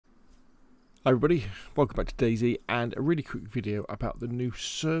Hi everybody, welcome back to DayZ, and a really quick video about the new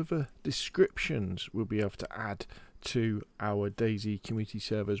server descriptions we'll be able to add to our DayZ community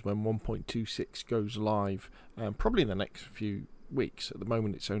servers when 1.26 goes live, probably in the next few weeks. At the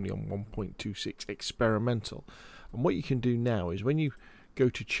moment it's only on 1.26 experimental, and what you can do now is when you go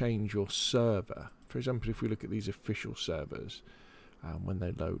to change your server, for example if we look at these official servers, when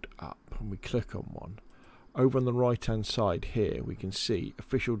they load up and we click on one, over on the right hand side here we can see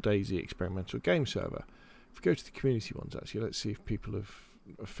official DayZ experimental game server. If we go to the community ones, actually let's see if people have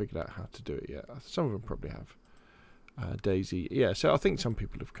figured out how to do it yet. Some of them probably have. DayZ, yeah, so I think some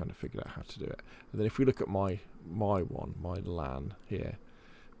people have kind of figured out how to do it. And then if we look at my LAN here,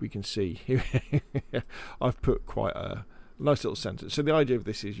 we can see here I've put quite a nice little sentence. So the idea of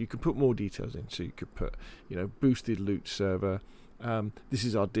this is you could put more details in, so you could put, you know, boosted loot server. This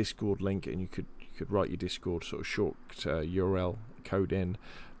is our Discord link, and you could write your Discord sort of short URL code in.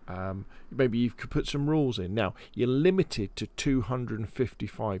 Maybe you could put some rules in. Now you're limited to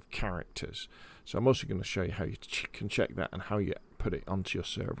 255 characters, so I'm also going to show you how you can check that and how you put it onto your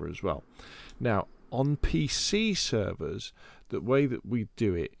server as well. Now on PC servers, the way that we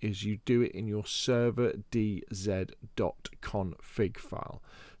do it is you do it in your serverDZ.cfg file.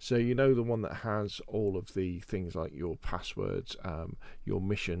 So you know, the one that has all of the things like your passwords, your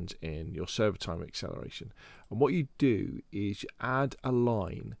missions in, your server time acceleration. And what you do is you add a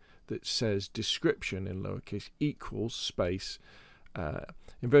line that says description in lowercase equals space,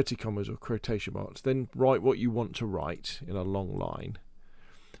 inverted commas or quotation marks, then write what you want to write in a long line,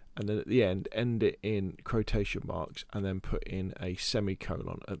 and then at the end end it in quotation marks, and then put in a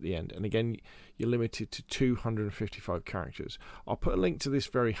semicolon at the end. And again, you're limited to 255 characters. I'll put a link to this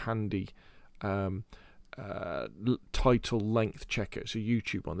very handy title length checker. It's a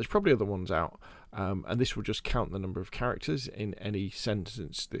YouTube one. There's probably other ones out, and this will just count the number of characters in any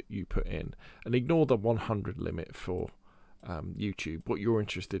sentence that you put in, and ignore the 100 limit for YouTube. What you're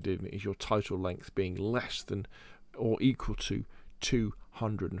interested in is your title length being less than or equal to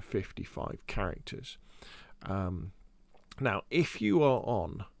 255 characters. Now if you are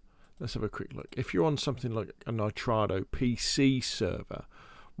on, let's have a quick look, if you're on something like a Nitrado PC server,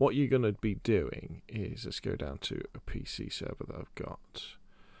 what you're going to be doing is, let's go down to a PC server that I've got.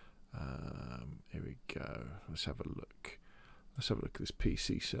 Here we go, let's have a look. Let's have a look at this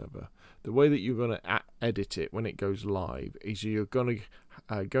PC server. The way that you're going to edit it when it goes live is you're going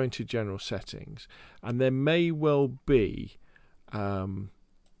to go into general settings, and there may well be a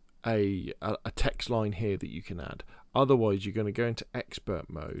text line here that you can add. Otherwise you're going to go into expert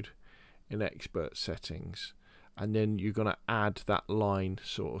mode in expert settings, and then you're going to add that line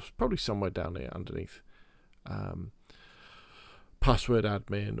sort of probably somewhere down here underneath password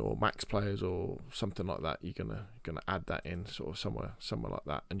admin or max players or something like that. You're gonna add that in sort of somewhere like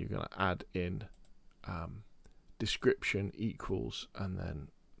that, and you're going to add in description equals, and then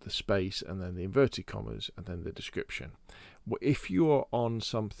the space, and then the inverted commas, and then the description. If you are on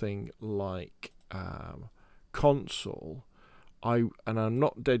something like console, and I'm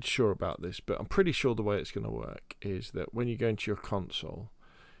not dead sure about this, but I'm pretty sure the way it's going to work is that when you go into your console,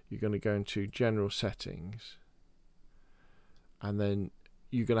 you're going to go into general settings, and then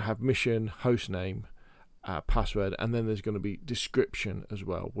you're going to have mission, hostname, password, and then there's going to be description as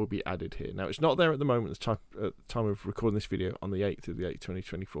well, will be added here. Now it's not there at the moment, at the time of recording this video on the 8th of the 8th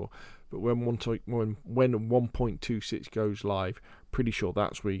 2024, but when 1.26 goes live, pretty sure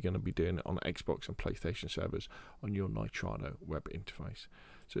that's where you're going to be doing it on Xbox and PlayStation servers on your Nitrado web interface.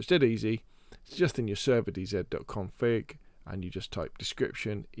 So it's dead easy. It's just in your serverDZ.config, and you just type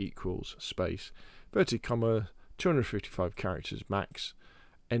description equals space, inverted comma, 255 characters max,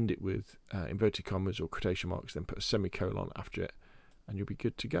 end it with inverted commas or quotation marks, then put a semicolon after it, and you'll be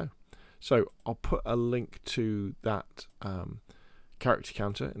good to go. So I'll put a link to that character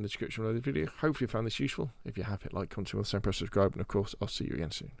counter in the description of the video. Hopefully you found this useful. If you have, hit like, comment, the same, press subscribe, and of course I'll see you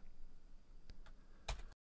again soon.